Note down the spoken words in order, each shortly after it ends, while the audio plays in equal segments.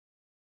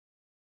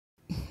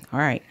All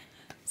right.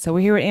 So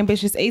we're here at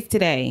Ambitious Ace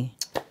today.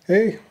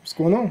 Hey, what's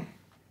going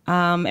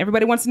on?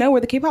 Everybody wants to know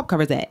where the K-pop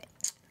cover's at.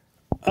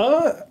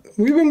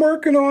 We've been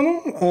working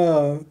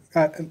on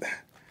them.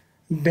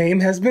 Dame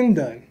has been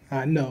done,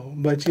 I know.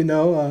 But,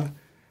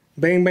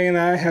 Bang Bang and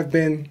I have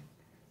been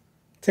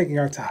taking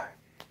our time.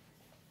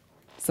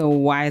 So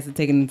why is it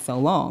taking so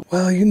long?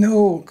 Well,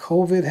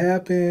 COVID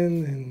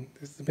happened and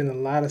there's been a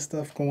lot of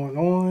stuff going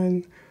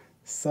on.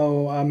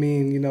 So,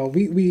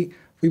 we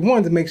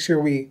wanted to make sure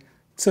we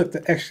took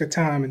the extra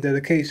time and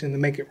dedication to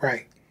make it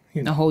right.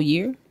 A whole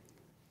year?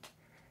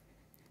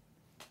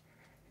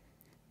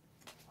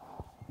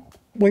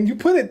 When you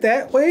put it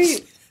that way,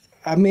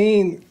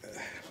 it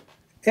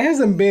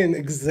hasn't been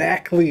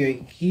exactly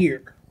a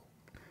year.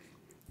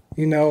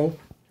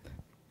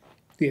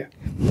 Yeah.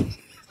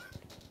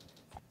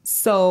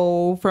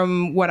 So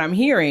from what I'm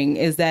hearing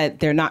is that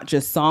they're not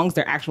just songs,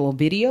 they're actual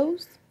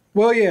videos?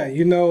 Well, yeah,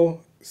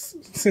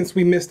 since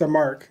we missed our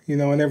mark,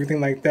 and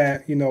everything like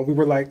that, we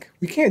were like,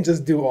 we can't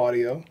just do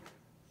audio.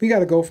 We got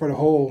to go for the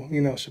whole,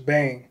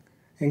 shebang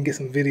and get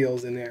some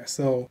videos in there.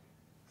 So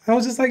I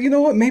was just like, you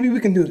know what, maybe we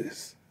can do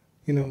this.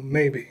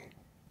 Maybe.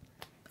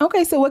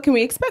 Okay, so what can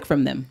we expect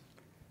from them?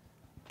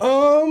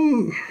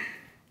 For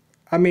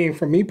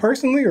me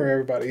personally or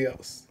everybody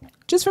else?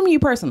 Just from you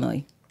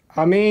personally.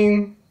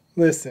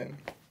 Listen,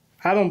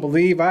 I don't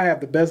believe I have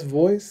the best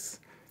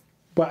voice,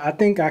 but I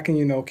think I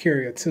can,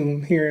 carry a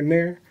tune here and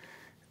there.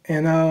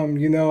 And,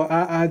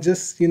 I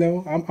just,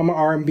 I'm an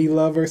R&B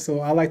lover,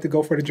 so I like to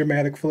go for the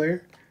dramatic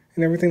flair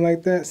and everything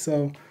like that.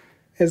 So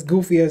as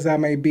goofy as I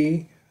may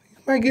be, you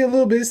might get a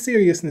little bit of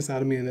seriousness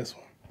out of me in this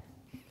one.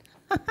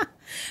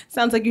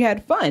 Sounds like you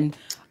had fun.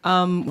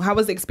 How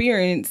was the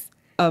experience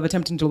of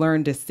attempting to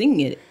learn to sing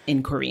it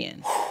in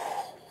Korean?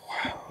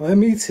 Let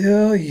me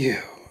tell you,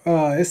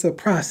 it's a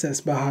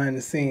process behind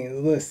the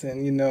scenes.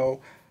 Listen,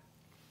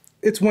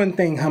 it's one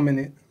thing humming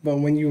it, but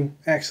when you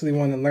actually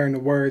want to learn the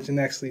words and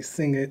actually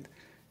sing it,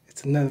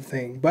 it's another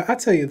thing. But I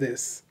tell you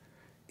this,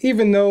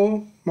 even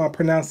though my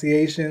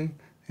pronunciation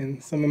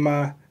and some of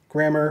my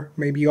grammar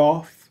may be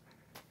off,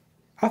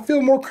 I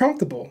feel more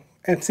comfortable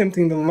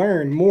attempting to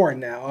learn more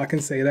now. I can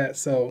say that.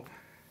 So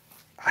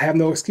I have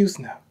no excuse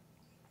now.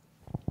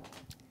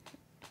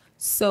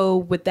 So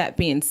with that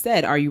being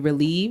said, are you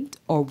relieved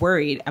or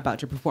worried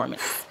about your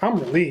performance?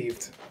 I'm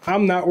relieved.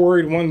 I'm not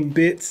worried one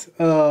bit.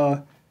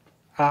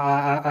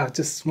 I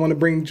just want to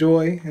bring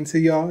joy into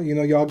y'all.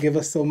 Y'all give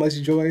us so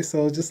much joy.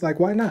 So just like,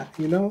 why not?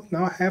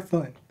 Now have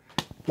fun.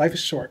 Life is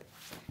short.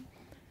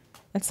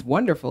 That's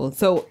wonderful.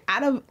 So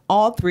out of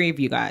all three of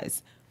you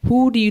guys,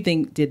 who do you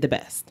think did the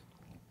best?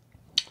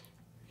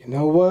 You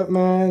know what,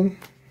 man?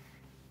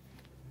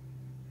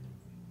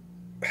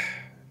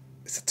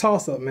 It's a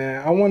toss-up,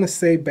 man. I want to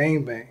say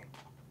Bang Bang.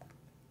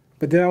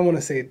 But then I want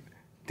to say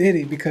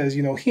Diddy because,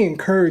 he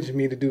encouraged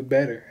me to do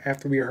better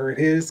after we heard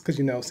his. Because,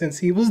 since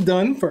he was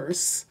done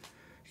first,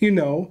 he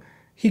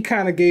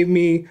kind of gave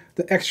me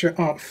the extra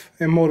oomph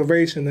and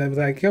motivation that was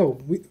like, yo,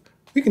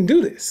 we can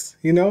do this.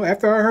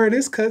 After I heard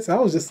his cuts, I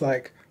was just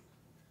like,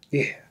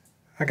 yeah,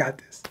 I got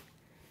this.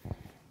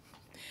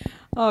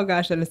 Oh,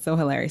 gosh, that is so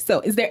hilarious.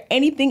 So is there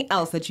anything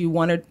else that you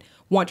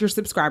want your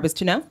subscribers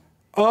to know?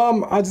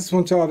 I just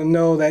want y'all to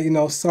know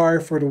that,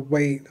 sorry for the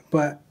wait,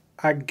 but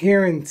I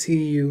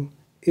guarantee you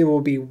it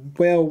will be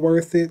well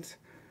worth it.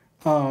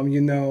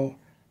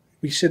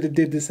 We should have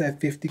did this at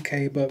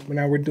 50K, but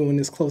now we're doing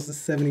this close to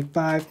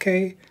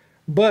 75K.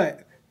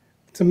 But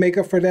to make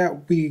up for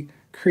that, we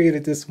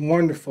created this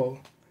wonderful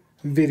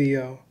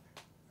video.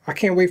 I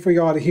can't wait for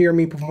y'all to hear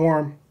me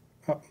perform.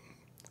 Oh,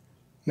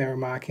 never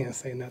mind, I can't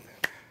say nothing.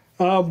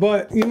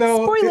 But,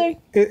 Spoiler.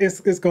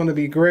 It's going to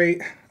be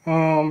great.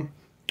 Who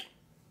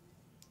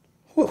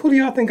do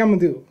y'all think I'm going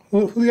to do?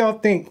 Who do y'all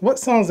think? What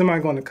songs am I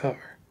going to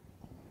cover?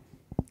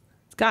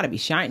 It's got to be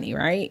Shiny,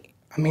 right?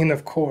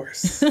 Of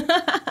course.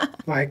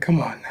 Like, come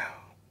on now.